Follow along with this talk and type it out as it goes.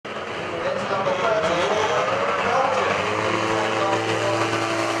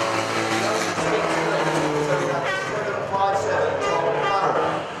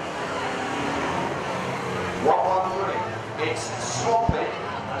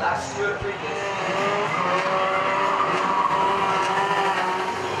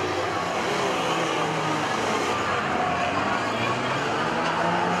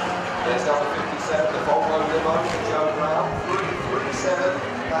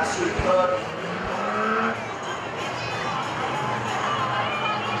superb.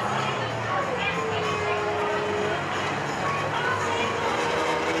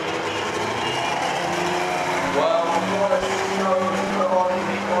 Well, what a show put on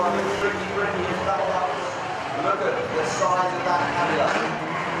in one of the tricky is that up. Look at the size of that Cadillac.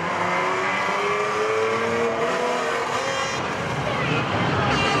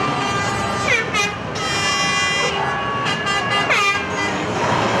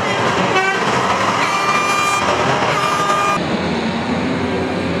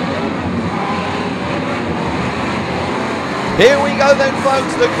 Here we go then,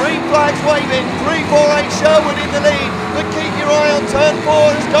 folks, the green flag's waving, 348 Sherwood in the lead, but keep your eye on turn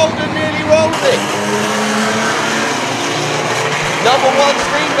 4 as Golden nearly rolls it. Number 1,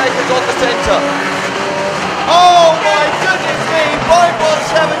 Steenbecker's on the centre. Oh my goodness me,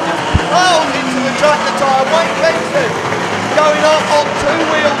 517 just plowed into the tractor tyre. Wayne Benston going up on 2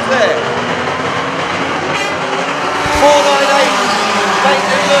 wheels there. 498,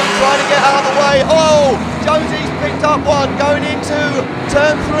 Maitland trying to get out of the way. Oh, Josie's picked up one going into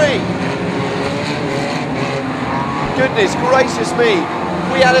turn 3. Goodness gracious me,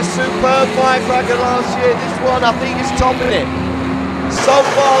 we had a superb Firecracker last year. This one I think is topping it. So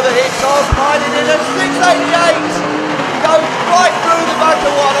far the hits are piling in at 688. Goes right through the back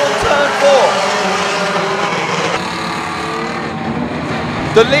of one on turn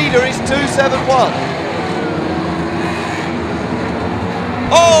 4. The leader is 271.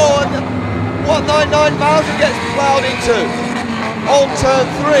 Oh, and 199 Bowser gets ploughed into on turn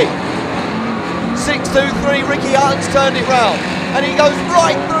 3. 623 Ricky Hutton's turned it round and he goes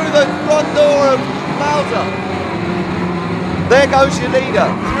right through the front door of Bowser. There goes your leader.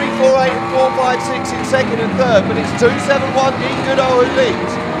 348 and 456 in second and third, but it's 271 Dean Goodall who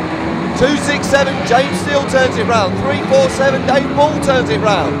leads. 267 James Steele turns it round. 347 Dave Ball turns it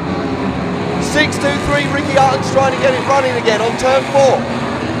round. 623 Ricky Hutton's trying to get it running again on turn 4.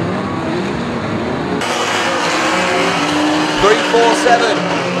 347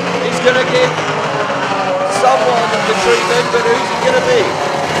 he's going to give someone the treatment, but who's it going to be?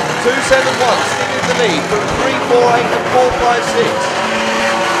 271 still in the lead from 348 and 456.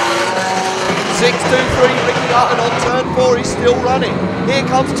 623 Ricky Hutton on turn 4, he's still running. Here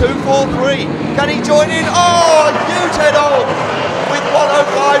comes 243. Can he join in? Oh, a huge head on with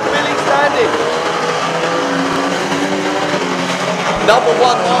 105 Billy standing. Number 1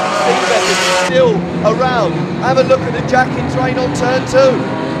 Martin Steenbecker is still around. Have a look at the jacking train on turn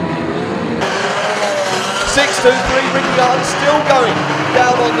 2. 623 Ricky Hutton still going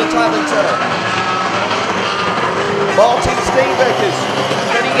down on the tavern turn. Martin Steenbeckers,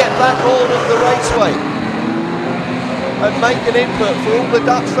 can he get back on of the raceway and make an input for all the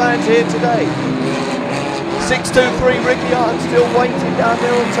Dutch fans here today? 623 Ricky Hutton still waiting down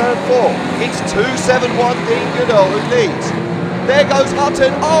there on turn 4. It's 271 Dean Goodall who leads. There goes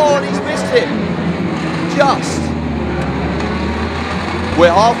Hutton. Oh, and he's missed it. Just.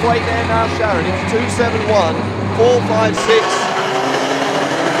 We're halfway there now, Sharon. It's 271, 456.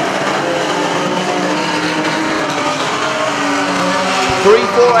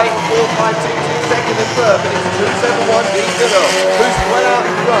 348 and 456 in second and third, but it's 271 Dean Goodall, who's well out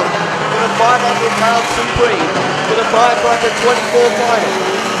in front with a £500 Supreme for the Firecracker 24 final.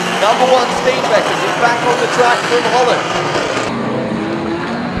 Number 1 Steenbeckers is back on the track from Holland.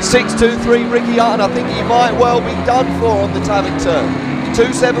 623 Ricky Hutton, I think he might well be done for on the tavern turn.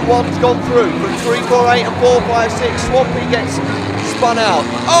 271's gone through from 348 and 456. Swampy gets spun out.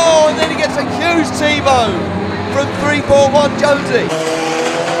 Oh, and then he gets a huge T-bone from 341 Jonesy.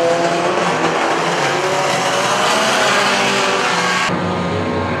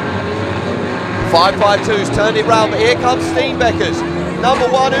 .552's turned it round, but here comes Steenbeckers. Number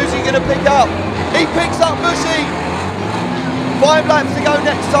 1, who's he going to pick up? He picks up Bushy. 5 laps to go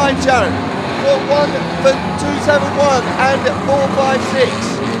next time, Sharon. For 271 and 456.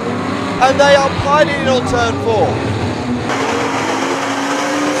 And they are piling in on turn 4.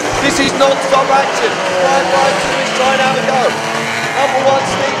 This is non-stop action. 552 is trying to have a go. Number 1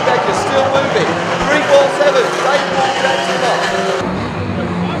 Steenbecker still moving. 347, Dave Ball gets him up.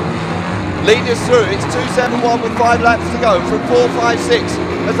 Lead us through, it's 271 with 5 laps to go from 456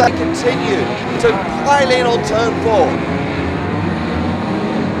 as they continue to pile in on turn 4.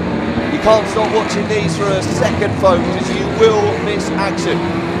 You can't stop watching these for a second, folks, as you will miss action.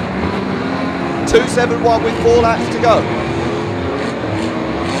 271 with 4 laps to go.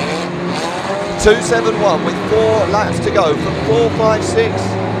 271 with 4 laps to go from 456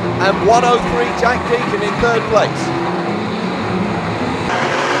 and 103 Jack Deacon in third place.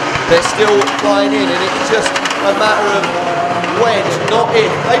 They're still flying in, and it's just a matter of when, not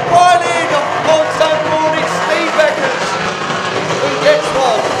if. They pile in on St. Morning's Steve Beckers, who gets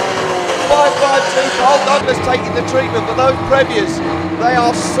one. 5.52, Carl Douglas taking the treatment, but those Previous, they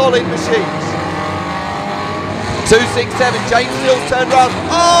are solid machines. 2.67, James Steele's turned round.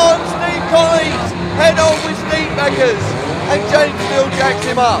 Oh, and Steve Collins head on with Steve Beckers, and James Steele jacks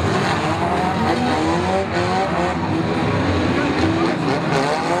him up.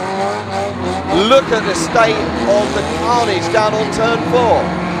 Look at the state of the carnage down on turn 4,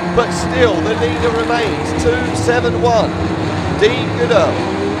 but still the leader remains 2.71. Dean Goodall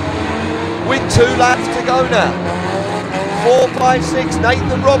with 2 laps to go now. 4.56,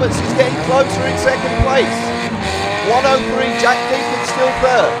 Nathan Roberts is getting closer in second place. 1.03, Jack Deacon still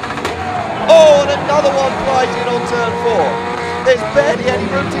third. Oh, and another one flies in on turn 4. There's barely any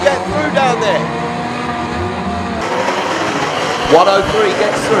room to get through down there. 1.03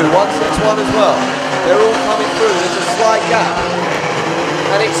 gets through, 1.61 as well. They're all coming through, there's a slight gap.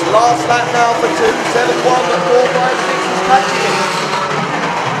 And it's last lap now for 2.71, but 4.56 is catching it.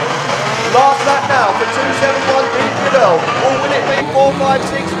 Last lap now for 2.71, Dean Goodall. Or will it be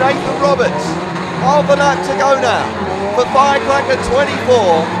 4.56, Nathan Roberts? Half a lap to go now for Firecracker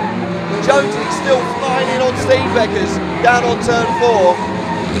 24. Jonesy still flying in on Steve Beckers down on turn 4.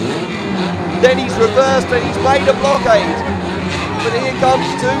 Then he's reversed and he's made a blockade. But here comes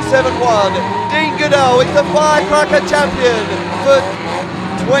 2.71. Dean Goodall is the Firecracker champion for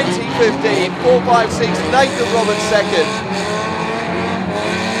 2015. 4.56, Nathan Roberts second.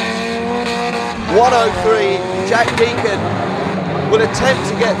 1.03, Jack Deacon will attempt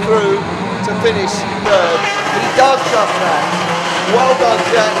to get through to finish third. He does just that. Well done,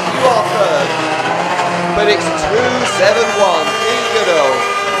 Jack, you are third. But it's 2.71, Dean Goodall,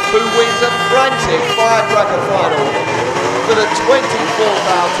 who wins a frantic Firecracker final for the 24th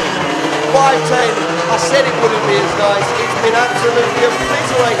outing. 5.10, I said it wouldn't be as nice. It's been absolutely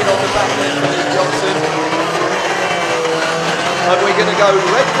obliterated on the back end for Luke Johnson. And we're going to go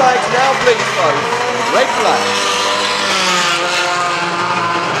red flags now, please, folks. Red flags.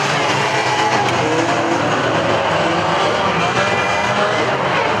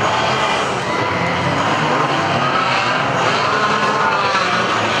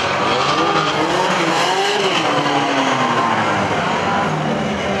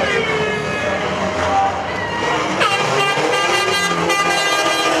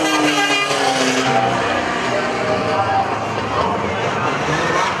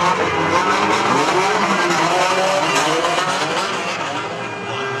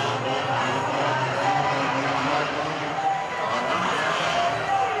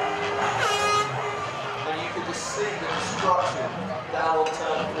 See the destruction down on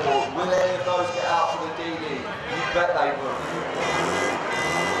turn 4. Will any of those get out for the DD? You bet they will.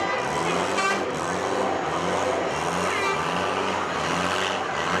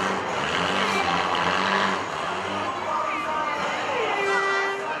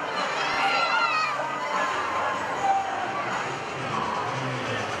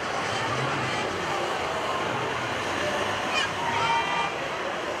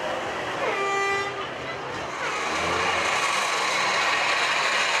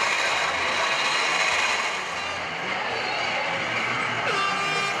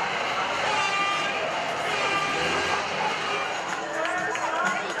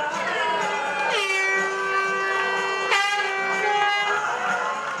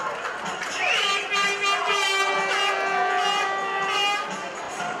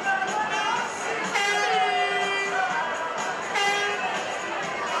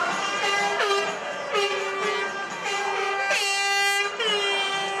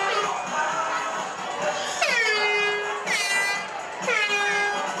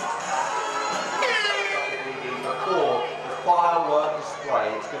 Firework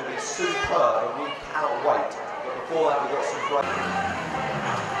display. It's going to be superb and we cannot wait. But before that we've got some great...